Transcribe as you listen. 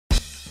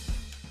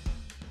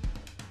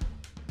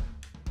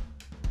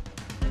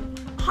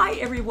Hi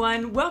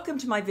everyone, welcome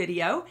to my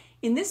video.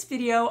 In this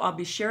video, I'll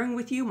be sharing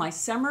with you my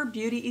summer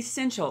beauty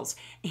essentials,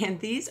 and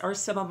these are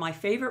some of my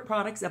favorite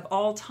products of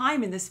all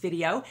time in this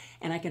video,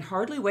 and I can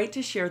hardly wait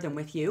to share them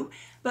with you.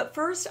 But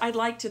first, I'd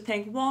like to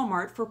thank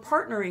Walmart for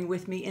partnering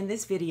with me in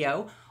this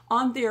video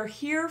on their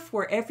Here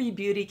for Every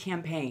Beauty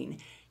campaign.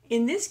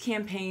 In this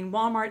campaign,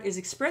 Walmart is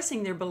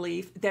expressing their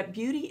belief that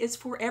beauty is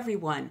for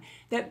everyone,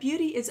 that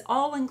beauty is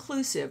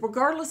all-inclusive,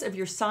 regardless of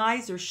your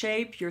size or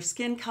shape, your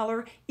skin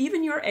color,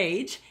 even your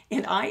age,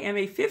 and I am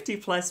a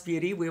 50-plus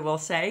beauty, we will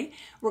say.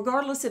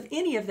 Regardless of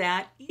any of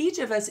that, each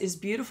of us is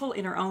beautiful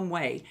in our own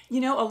way.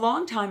 You know, a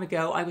long time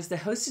ago, I was the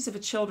hostess of a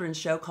children's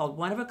show called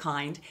One of a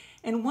Kind,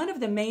 and one of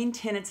the main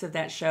tenets of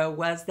that show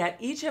was that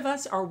each of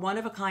us are one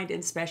of a kind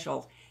and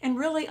special. And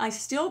really, I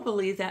still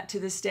believe that to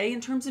this day in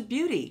terms of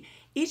beauty.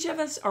 Each of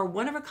us are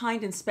one of a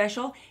kind and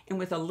special, and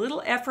with a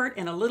little effort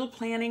and a little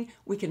planning,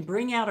 we can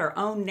bring out our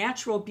own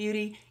natural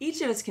beauty. Each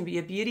of us can be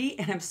a beauty,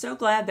 and I'm so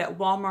glad that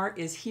Walmart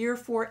is here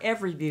for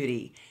every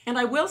beauty. And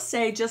I will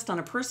say, just on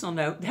a personal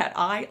note, that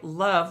I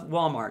love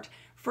Walmart.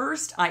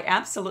 First, I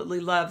absolutely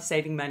love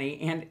saving money,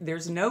 and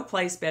there's no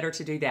place better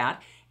to do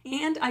that.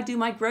 And I do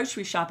my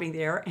grocery shopping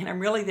there, and I'm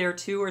really there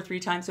 2 or 3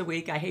 times a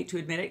week. I hate to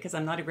admit it because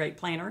I'm not a great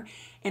planner.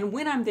 And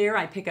when I'm there,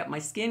 I pick up my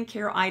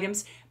skincare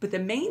items. But the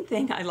main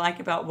thing I like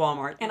about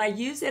Walmart, and I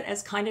use it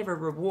as kind of a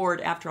reward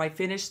after I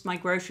finish my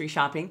grocery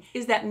shopping,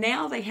 is that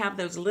now they have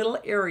those little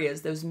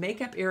areas, those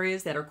makeup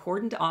areas that are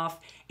cordoned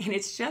off, and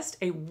it's just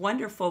a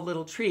wonderful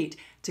little treat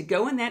to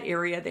go in that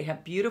area. They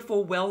have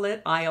beautiful,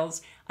 well-lit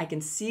aisles. I can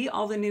see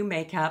all the new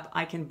makeup.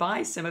 I can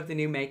buy some of the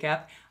new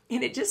makeup.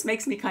 And it just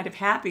makes me kind of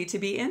happy to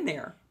be in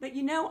there. But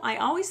you know, I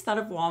always thought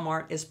of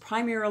Walmart as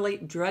primarily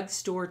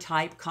drugstore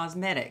type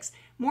cosmetics,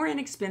 more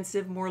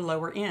inexpensive, more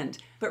lower end.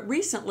 But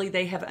recently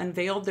they have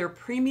unveiled their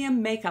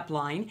premium makeup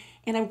line,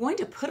 and I'm going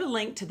to put a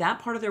link to that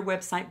part of their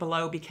website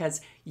below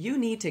because you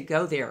need to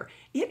go there.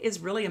 It is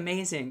really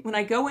amazing. When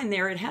I go in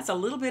there, it has a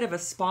little bit of a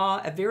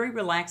spa, a very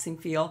relaxing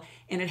feel,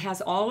 and it has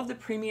all of the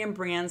premium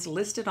brands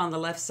listed on the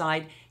left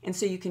side, and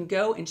so you can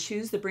go and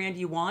choose the brand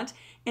you want.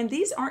 And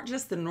these aren't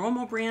just the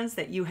normal brands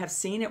that you have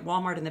seen at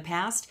Walmart in the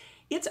past.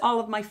 It's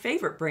all of my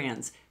favorite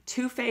brands.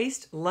 Too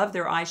Faced, love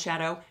their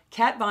eyeshadow.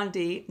 Kat Von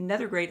D,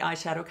 another great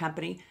eyeshadow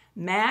company.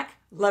 MAC,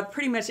 love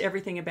pretty much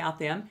everything about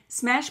them.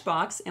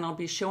 Smashbox, and I'll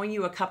be showing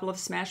you a couple of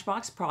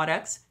Smashbox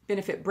products.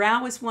 Benefit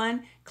Brow is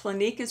one,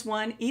 Clinique is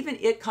one, even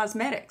IT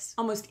Cosmetics.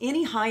 Almost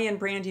any high-end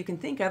brand you can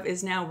think of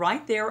is now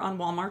right there on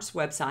Walmart's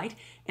website,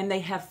 and they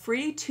have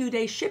free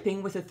 2-day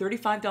shipping with a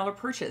 $35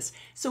 purchase.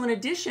 So in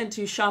addition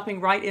to shopping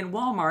right in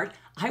Walmart,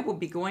 I will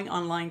be going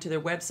online to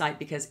their website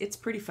because it's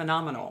pretty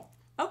phenomenal.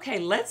 Okay,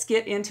 let's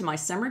get into my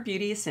summer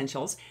beauty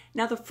essentials.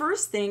 Now, the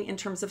first thing in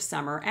terms of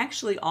summer,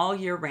 actually all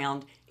year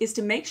round, is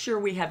to make sure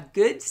we have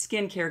good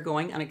skincare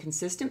going on a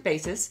consistent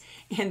basis.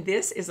 And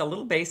this is a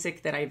little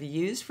basic that I've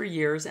used for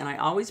years, and I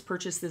always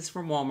purchase this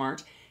from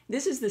Walmart.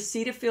 This is the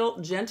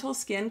Cetaphil Gentle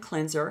Skin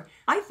Cleanser.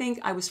 I think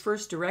I was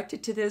first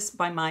directed to this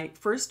by my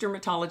first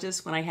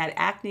dermatologist when I had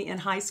acne in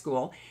high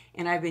school,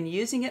 and I've been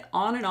using it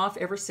on and off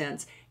ever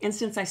since. And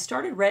since I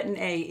started Retin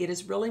A, it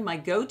is really my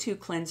go-to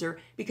cleanser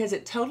because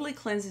it totally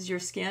cleanses your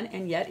skin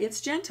and yet it's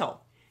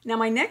gentle. Now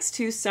my next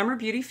 2 summer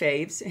beauty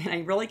faves, and I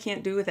really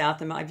can't do without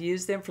them. I've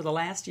used them for the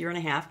last year and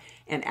a half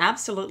and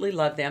absolutely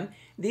love them.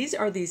 These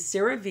are these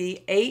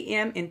CeraVe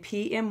AM and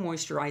PM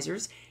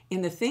moisturizers.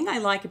 And the thing I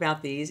like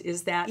about these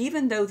is that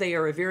even though they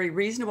are a very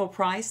reasonable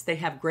price, they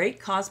have great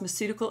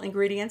cosmeceutical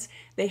ingredients.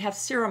 They have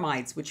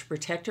ceramides, which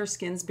protect our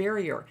skin's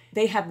barrier.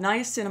 They have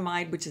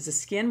niacinamide, which is a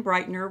skin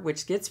brightener,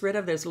 which gets rid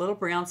of those little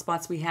brown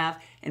spots we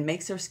have and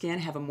makes our skin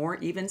have a more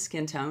even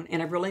skin tone.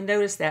 And I've really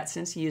noticed that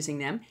since using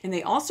them. And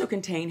they also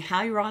contain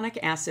hyaluronic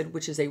acid,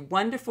 which is a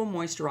wonderful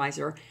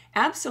moisturizer.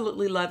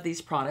 Absolutely love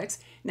these products.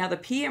 Now the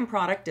PM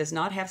product does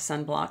not have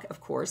sunblock, of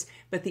course,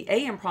 but the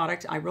AM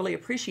product I really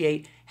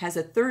appreciate has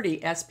a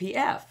 30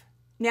 SPF.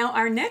 Now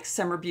our next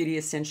summer beauty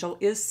essential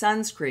is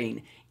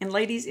sunscreen. And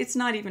ladies, it's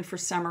not even for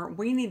summer.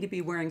 We need to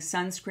be wearing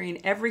sunscreen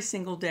every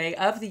single day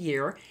of the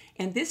year.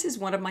 And this is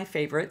one of my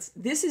favorites.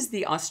 This is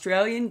the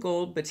Australian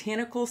Gold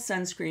Botanical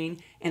Sunscreen,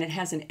 and it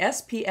has an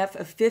SPF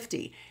of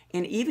 50.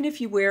 And even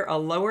if you wear a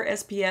lower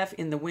SPF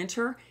in the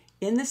winter,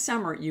 in the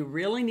summer, you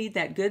really need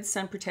that good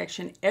sun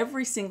protection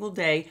every single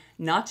day,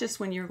 not just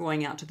when you're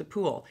going out to the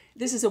pool.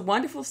 This is a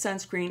wonderful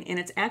sunscreen, and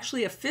it's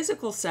actually a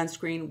physical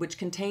sunscreen which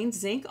contains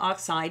zinc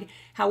oxide.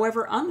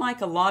 However,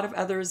 unlike a lot of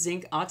other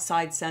zinc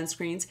oxide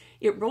sunscreens,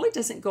 it really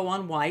doesn't go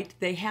on white.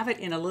 They have it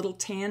in a little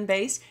tan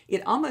base.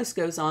 It almost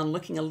goes on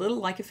looking a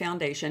little like a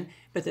foundation.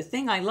 But the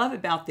thing I love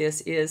about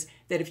this is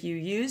that if you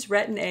use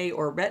Retin A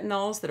or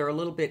retinols that are a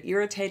little bit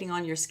irritating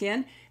on your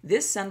skin,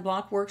 this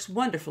sunblock works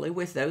wonderfully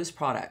with those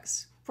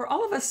products. For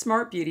all of us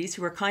smart beauties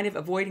who are kind of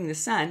avoiding the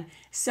sun,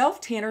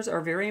 self-tanners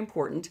are very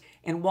important,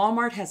 and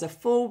Walmart has a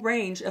full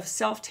range of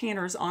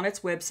self-tanners on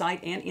its website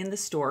and in the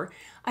store.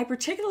 I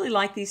particularly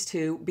like these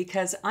 2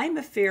 because I'm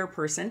a fair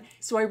person,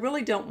 so I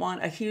really don't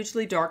want a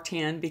hugely dark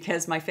tan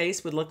because my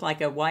face would look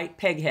like a white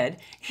peghead,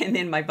 and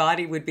then my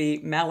body would be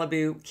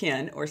Malibu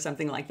Ken or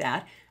something like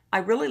that. I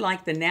really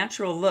like the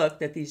natural look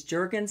that these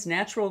Jergens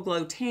Natural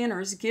Glow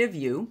Tanners give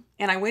you.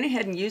 And I went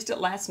ahead and used it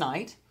last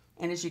night.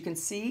 And as you can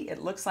see,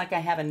 it looks like I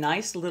have a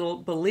nice little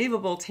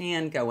believable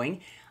tan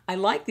going. I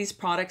like these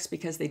products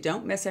because they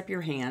don't mess up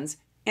your hands.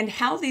 And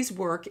how these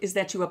work is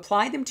that you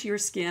apply them to your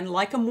skin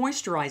like a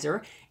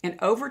moisturizer, and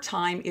over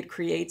time it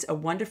creates a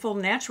wonderful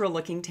natural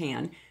looking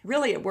tan.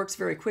 Really, it works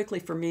very quickly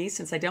for me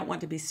since I don't want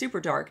to be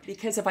super dark,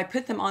 because if I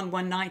put them on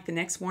one night, the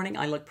next morning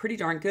I look pretty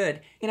darn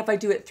good. And if I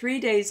do it 3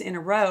 days in a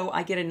row,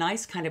 I get a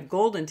nice kind of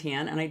golden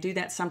tan, and I do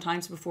that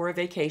sometimes before a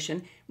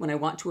vacation when I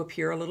want to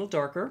appear a little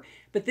darker.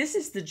 But this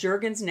is the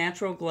Jergens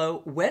Natural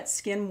Glow Wet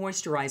Skin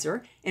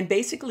Moisturizer, and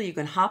basically you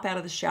can hop out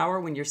of the shower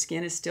when your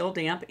skin is still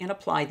damp and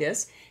apply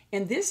this.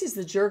 And this is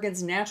the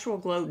Jergens Natural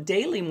Glow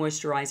Daily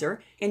Moisturizer,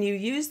 and you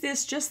use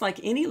this just like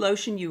any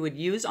lotion you would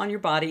use on your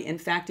body. In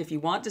fact, if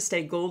you want to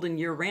stay golden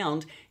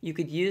year-round, you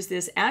could use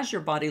this as your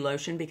body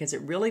lotion because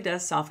it really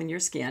does soften your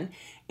skin.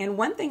 And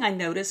one thing I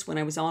noticed when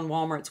I was on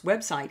Walmart's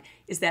website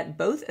is that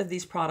both of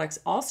these products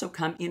also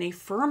come in a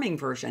firming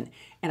version.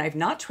 And I've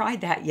not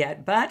tried that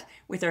yet, but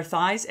with our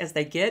thighs as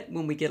they get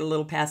when we get a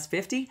little past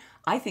 50,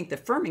 I think the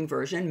firming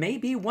version may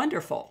be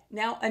wonderful.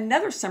 Now,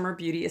 another summer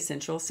beauty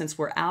essential, since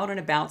we're out and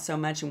about so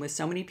much and with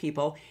so many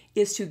people,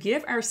 is to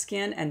give our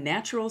skin a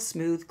natural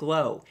smooth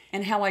glow.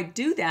 And how I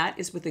do that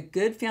is with a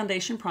good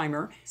foundation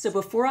primer. So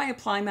before I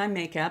apply my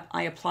makeup,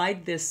 I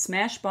applied this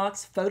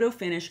Smashbox Photo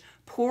Finish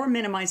Pore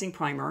Minimizing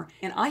Primer,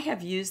 and I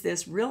have used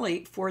this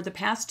really for the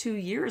past 2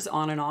 years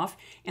on and off,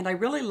 and I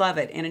really love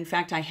it. And in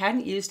fact, I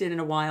hadn't used it in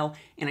a while,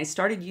 and I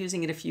started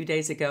using it a few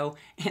days ago,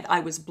 and I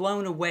was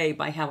blown away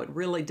by how it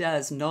really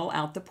does null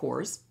out the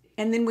pores.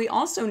 And then we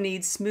also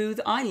need smooth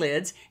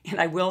eyelids,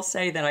 and I will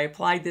say that I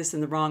applied this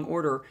in the wrong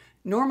order.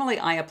 Normally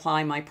I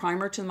apply my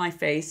primer to my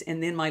face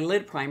and then my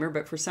lid primer,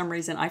 but for some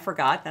reason I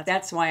forgot.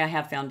 That's why I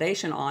have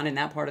foundation on in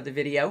that part of the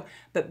video.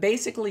 But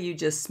basically you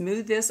just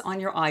smooth this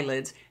on your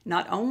eyelids.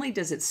 Not only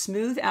does it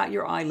smooth out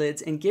your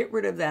eyelids and get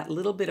rid of that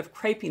little bit of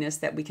crepiness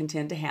that we can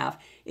tend to have,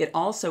 it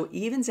also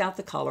evens out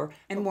the color,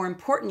 and more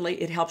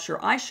importantly, it helps your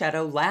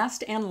eyeshadow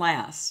last and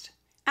last.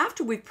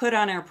 After we've put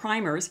on our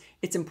primers,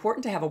 it's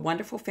important to have a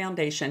wonderful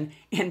foundation,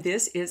 and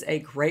this is a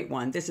great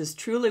one. This is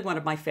truly one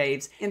of my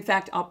faves. In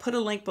fact, I'll put a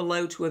link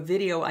below to a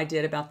video I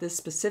did about this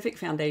specific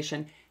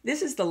foundation.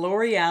 This is the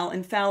L'Oreal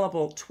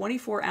Infallible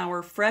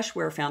 24-Hour Fresh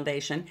Wear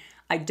Foundation.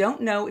 I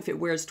don't know if it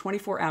wears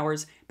 24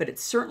 hours, but it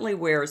certainly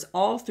wears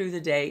all through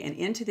the day and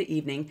into the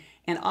evening.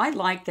 And I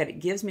like that it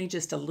gives me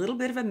just a little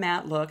bit of a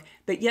matte look,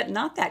 but yet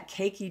not that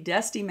cakey,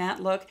 dusty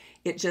matte look.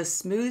 It just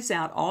smooths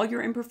out all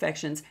your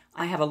imperfections.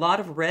 I have a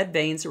lot of red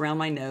veins around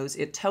my nose.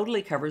 It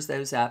totally covers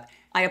those up.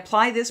 I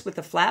apply this with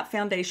a flat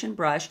foundation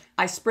brush.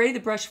 I spray the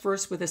brush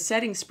first with a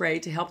setting spray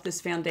to help this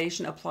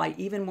foundation apply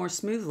even more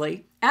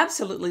smoothly.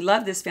 Absolutely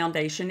love this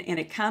foundation, and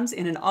it comes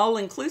in an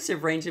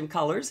all-inclusive range of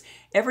colors,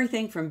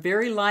 everything from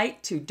very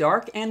light to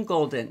dark and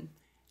golden.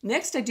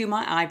 Next, I do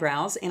my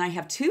eyebrows, and I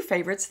have two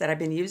favorites that I've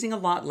been using a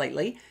lot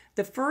lately.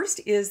 The first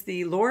is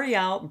the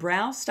L'Oreal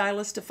Brow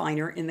Stylist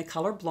Definer in the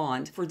color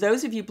Blonde. For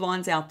those of you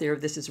blondes out there,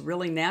 this is a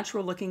really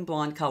natural looking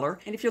blonde color.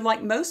 And if you're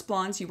like most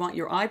blondes, you want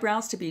your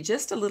eyebrows to be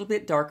just a little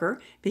bit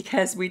darker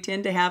because we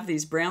tend to have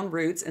these brown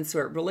roots, and so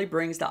it really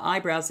brings the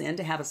eyebrows in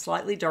to have a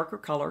slightly darker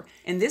color.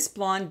 And this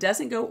blonde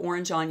doesn't go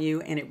orange on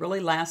you, and it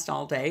really lasts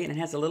all day, and it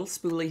has a little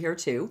spoolie here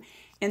too.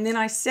 And then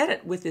I set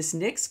it with this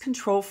NYX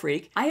Control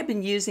Freak. I have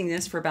been using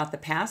this for about the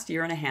past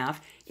year and a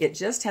half. It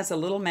just has a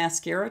little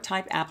mascara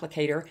type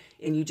applicator,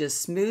 and you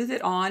just smooth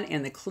it on,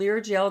 and the clear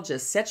gel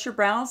just sets your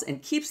brows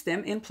and keeps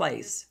them in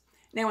place.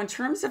 Now, in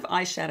terms of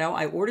eyeshadow,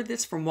 I ordered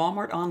this from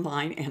Walmart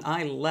online, and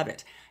I love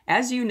it.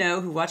 As you know,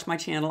 who watch my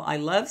channel, I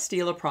love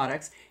Stila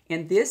products,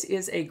 and this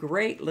is a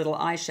great little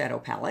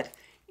eyeshadow palette.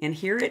 And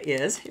here it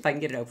is, if I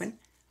can get it open.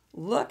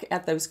 Look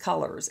at those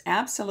colors,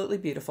 absolutely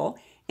beautiful.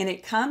 And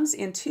it comes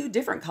in two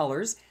different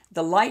colors,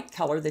 the light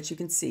color that you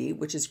can see,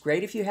 which is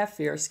great if you have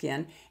fair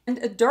skin, and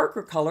a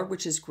darker color,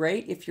 which is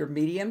great if you're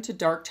medium to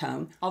dark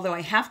tone. Although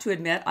I have to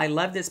admit, I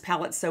love this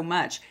palette so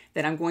much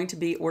that I'm going to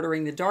be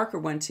ordering the darker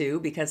one too,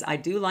 because I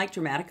do like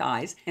dramatic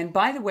eyes. And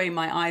by the way,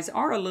 my eyes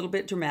are a little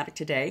bit dramatic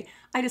today.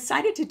 I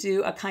decided to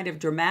do a kind of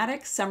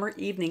dramatic summer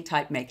evening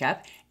type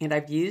makeup, and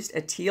I've used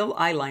a teal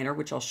eyeliner,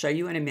 which I'll show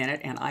you in a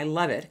minute, and I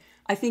love it.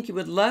 I think you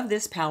would love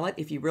this palette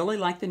if you really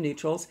like the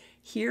neutrals.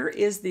 Here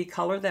is the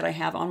color that I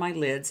have on my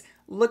lids.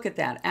 Look at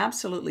that,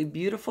 absolutely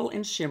beautiful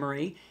and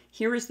shimmery.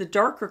 Here is the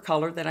darker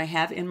color that I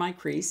have in my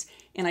crease,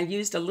 and I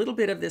used a little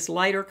bit of this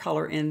lighter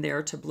color in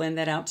there to blend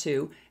that out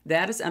too.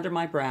 That is under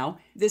my brow.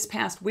 This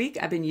past week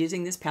I've been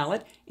using this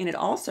palette, and it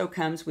also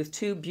comes with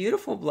two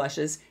beautiful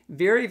blushes,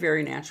 very,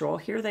 very natural.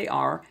 Here they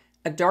are.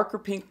 A darker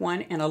pink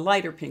one and a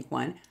lighter pink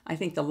one. I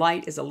think the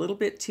light is a little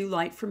bit too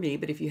light for me,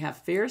 but if you have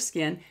fair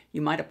skin,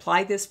 you might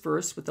apply this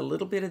first with a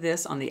little bit of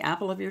this on the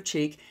apple of your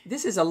cheek.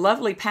 This is a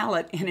lovely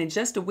palette, and in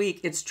just a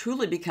week, it's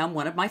truly become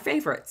one of my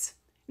favorites.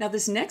 Now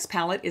this next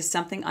palette is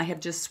something I have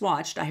just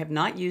swatched. I have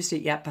not used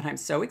it yet, but I'm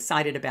so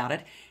excited about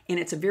it. And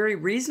it's a very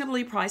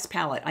reasonably priced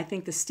palette. I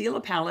think the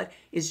Stila palette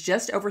is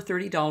just over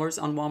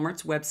 $30 on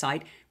Walmart's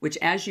website, which,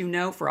 as you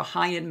know, for a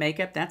high-end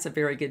makeup, that's a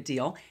very good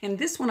deal. And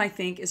this one I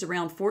think is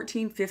around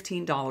 $14,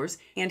 $15.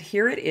 And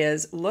here it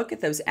is. Look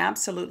at those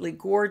absolutely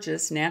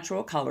gorgeous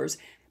natural colors.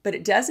 But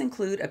it does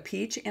include a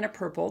peach and a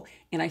purple,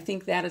 and I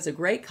think that is a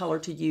great color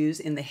to use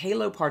in the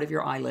halo part of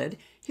your eyelid.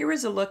 Here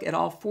is a look at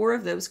all 4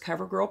 of those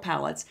CoverGirl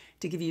palettes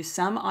to give you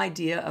some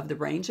idea of the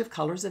range of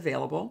colors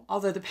available.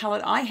 Although the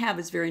palette I have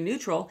is very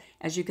neutral,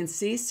 as you can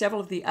see,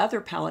 several of the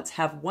other palettes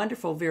have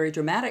wonderful, very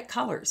dramatic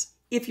colors.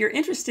 If you're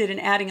interested in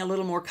adding a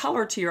little more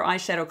color to your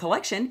eyeshadow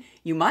collection,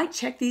 you might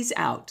check these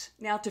out.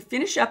 Now, to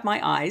finish up my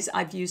eyes,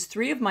 I've used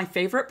 3 of my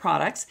favorite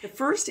products. The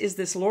first is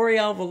this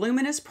L'Oreal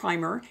Voluminous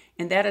Primer,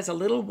 and that is a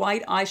little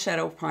white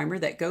eyeshadow primer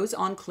that goes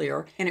on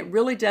clear, and it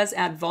really does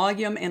add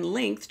volume and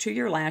length to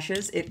your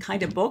lashes. It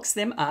kind of bulks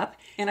them up,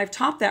 and I've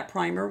topped that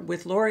primer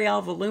with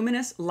L'Oreal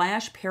Voluminous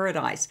Lash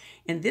Paradise,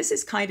 and this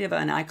is kind of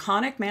an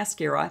iconic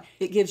mascara.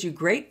 It gives you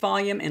great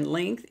volume and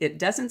length. It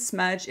doesn't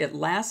smudge. It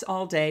lasts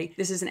all day.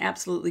 This is an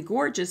absolutely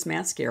gorgeous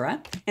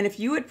mascara, and if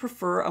you would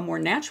prefer a more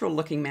natural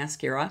looking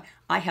mascara,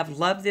 I have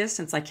loved this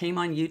since I came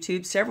on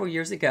YouTube several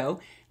years ago.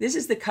 This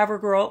is the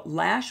CoverGirl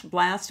Lash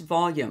Blast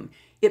Volume.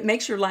 It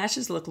makes your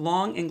lashes look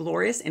long and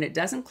glorious, and it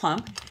doesn't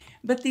clump.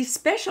 But the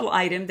special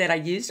item that I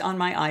used on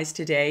my eyes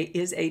today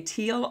is a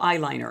teal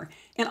eyeliner.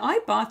 And I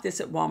bought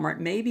this at Walmart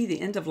maybe the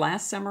end of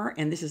last summer,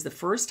 and this is the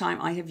first time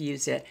I have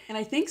used it. And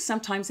I think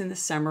sometimes in the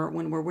summer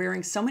when we're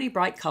wearing so many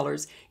bright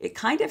colors, it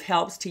kind of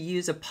helps to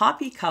use a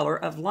poppy color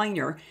of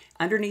liner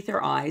underneath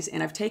our eyes.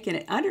 And I've taken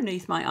it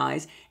underneath my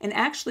eyes and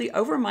actually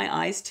over my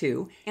eyes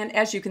too. And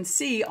as you can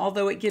see,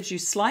 although it gives you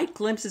slight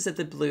glimpses of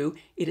the blue,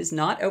 it is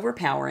not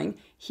overpowering.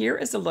 Here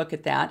is a look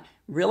at that.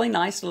 Really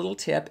nice little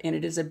tip, and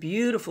it is a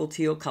beautiful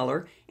teal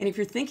color. And if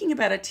you're thinking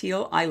about a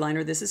teal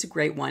eyeliner, this is a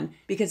great one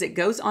because it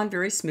goes on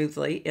very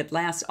smoothly, it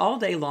lasts all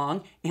day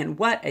long, and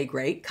what a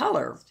great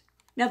color.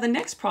 Now the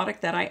next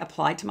product that I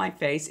applied to my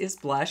face is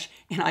blush,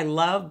 and I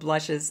love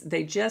blushes.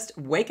 They just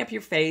wake up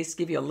your face,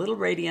 give you a little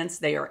radiance.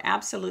 They are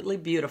absolutely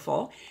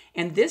beautiful,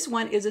 and this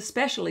one is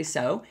especially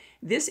so.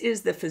 This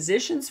is the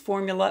Physicians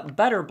Formula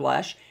Butter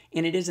Blush,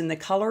 and it is in the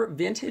color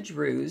Vintage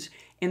Rouge.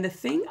 And the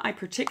thing I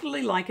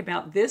particularly like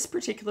about this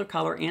particular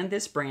color and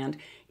this brand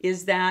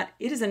is that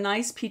it is a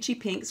nice peachy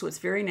pink, so it's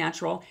very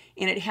natural,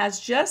 and it has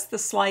just the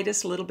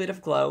slightest little bit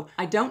of glow.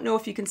 I don't know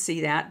if you can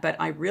see that, but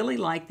I really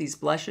like these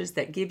blushes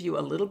that give you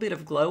a little bit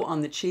of glow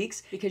on the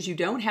cheeks because you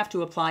don't have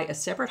to apply a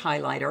separate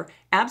highlighter.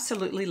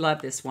 Absolutely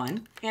love this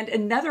one. And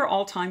another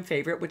all-time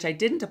favorite, which I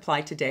didn't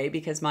apply today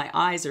because my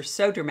eyes are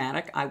so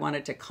dramatic, I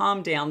wanted to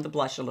calm down the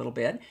blush a little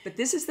bit, but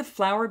this is the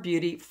Flower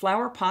Beauty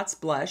Flower Pots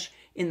Blush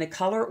in the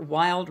color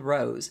Wild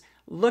Rose.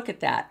 Look at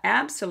that.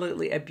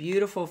 Absolutely a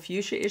beautiful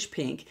fuchsia-ish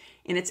pink.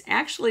 And it's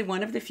actually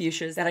one of the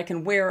fuchsias that I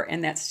can wear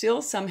and that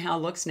still somehow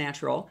looks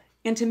natural.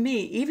 And to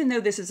me, even though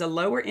this is a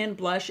lower end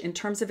blush in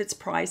terms of its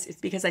price, it's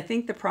because I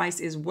think the price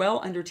is well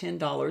under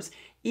 $10.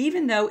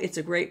 Even though it's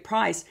a great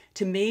price,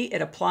 to me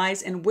it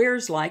applies and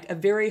wears like a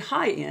very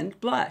high-end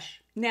blush.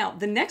 Now,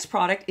 the next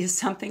product is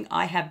something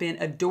I have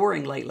been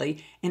adoring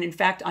lately, and in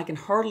fact, I can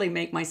hardly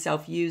make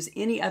myself use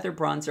any other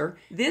bronzer.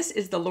 This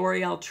is the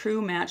L'Oreal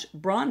True Match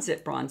Bronze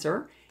It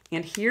Bronzer,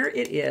 and here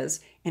it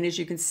is, and as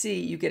you can see,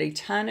 you get a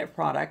ton of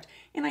product,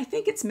 and I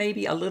think it's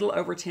maybe a little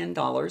over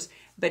 $10,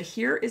 but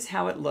here is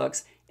how it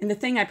looks. And the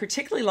thing I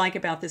particularly like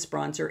about this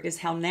bronzer is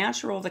how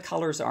natural the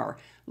colors are.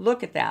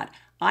 Look at that.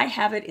 I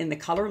have it in the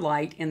color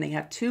light, and they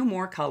have 2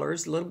 more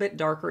colors, a little bit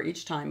darker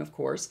each time, of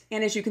course.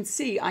 And as you can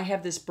see, I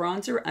have this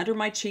bronzer under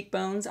my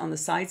cheekbones, on the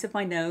sides of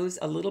my nose,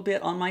 a little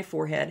bit on my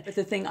forehead. But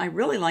the thing I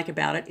really like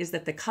about it is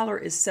that the color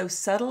is so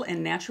subtle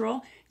and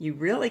natural, you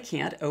really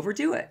can't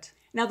overdo it.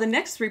 Now the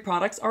next 3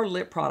 products are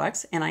lip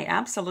products, and I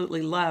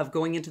absolutely love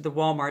going into the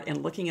Walmart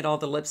and looking at all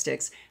the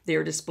lipsticks. They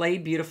are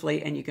displayed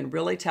beautifully, and you can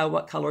really tell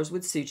what colors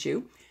would suit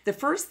you. The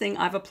first thing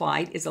I've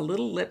applied is a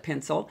little lip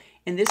pencil,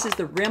 and this is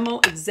the Rimmel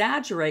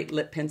Exaggerate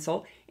lip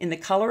pencil in the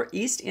color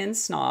East End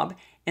Snob,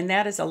 and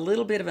that is a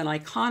little bit of an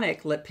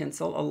iconic lip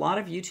pencil. A lot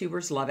of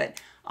YouTubers love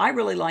it. I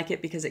really like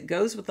it because it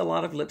goes with a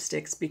lot of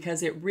lipsticks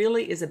because it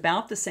really is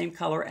about the same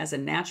color as a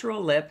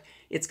natural lip.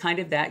 It's kind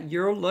of that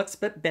Your Looks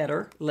But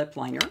Better lip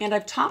liner. And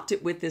I've topped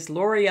it with this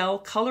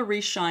L'Oreal Color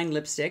Reshine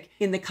lipstick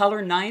in the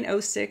color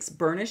 906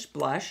 Burnished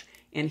Blush,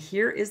 and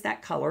here is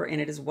that color,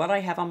 and it is what I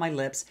have on my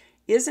lips.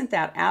 Isn't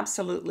that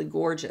absolutely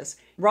gorgeous?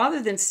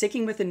 Rather than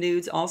sticking with the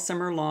nudes all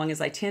summer long as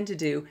I tend to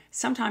do,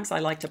 sometimes I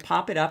like to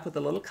pop it up with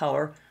a little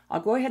color.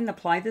 I'll go ahead and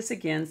apply this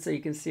again so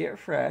you can see it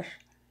fresh.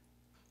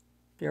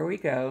 There we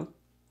go.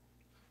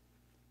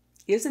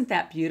 Isn't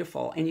that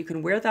beautiful? And you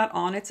can wear that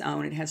on its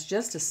own. It has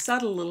just a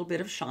subtle little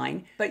bit of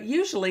shine, but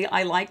usually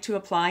I like to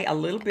apply a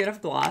little bit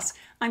of gloss.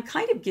 I'm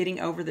kind of getting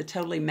over the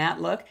totally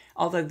matte look,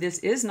 although this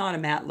is not a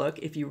matte look.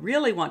 If you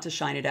really want to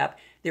shine it up,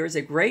 there is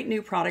a great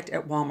new product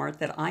at Walmart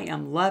that I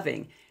am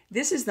loving.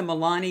 This is the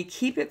Milani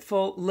Keep It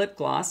Full Lip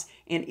Gloss,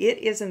 and it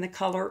is in the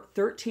color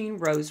 13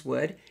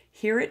 Rosewood.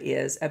 Here it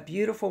is, a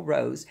beautiful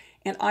rose.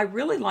 And I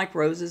really like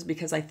roses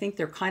because I think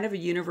they're kind of a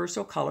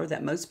universal color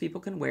that most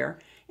people can wear.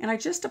 And I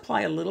just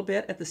apply a little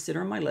bit at the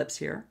center of my lips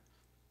here.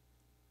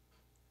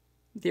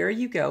 There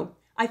you go.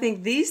 I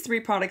think these three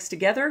products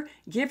together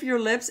give your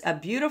lips a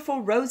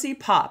beautiful rosy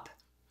pop.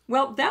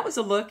 Well, that was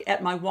a look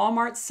at my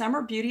Walmart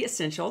Summer Beauty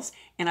Essentials,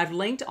 and I've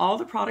linked all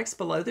the products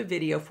below the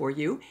video for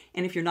you.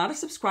 And if you're not a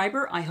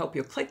subscriber, I hope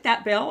you'll click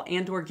that bell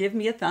and/or give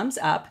me a thumbs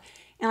up.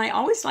 And I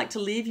always like to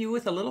leave you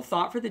with a little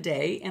thought for the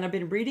day, and I've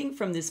been reading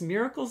from this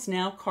Miracles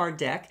Now card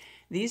deck.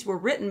 These were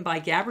written by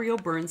Gabrielle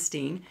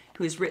Bernstein,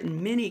 who has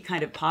written many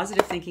kind of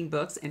positive thinking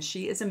books, and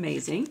she is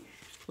amazing.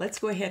 Let's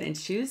go ahead and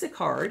choose a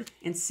card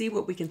and see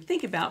what we can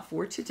think about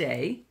for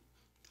today.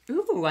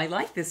 Ooh, I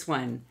like this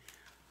one.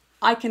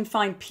 I can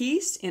find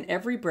peace in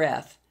every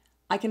breath.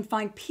 I can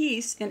find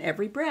peace in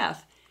every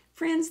breath.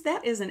 Friends,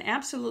 that is an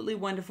absolutely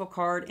wonderful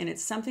card, and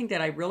it's something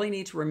that I really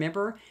need to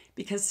remember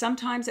because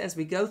sometimes as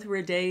we go through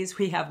our days,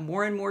 we have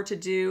more and more to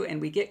do and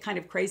we get kind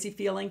of crazy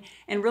feeling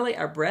and really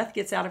our breath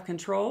gets out of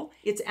control.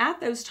 It's at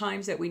those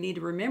times that we need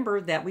to remember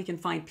that we can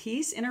find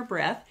peace in our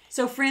breath.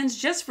 So friends,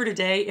 just for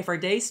today, if our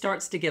day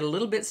starts to get a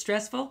little bit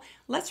stressful,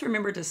 let's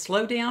remember to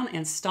slow down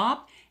and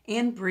stop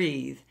and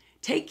breathe.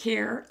 Take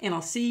care, and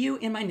I'll see you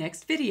in my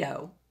next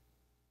video.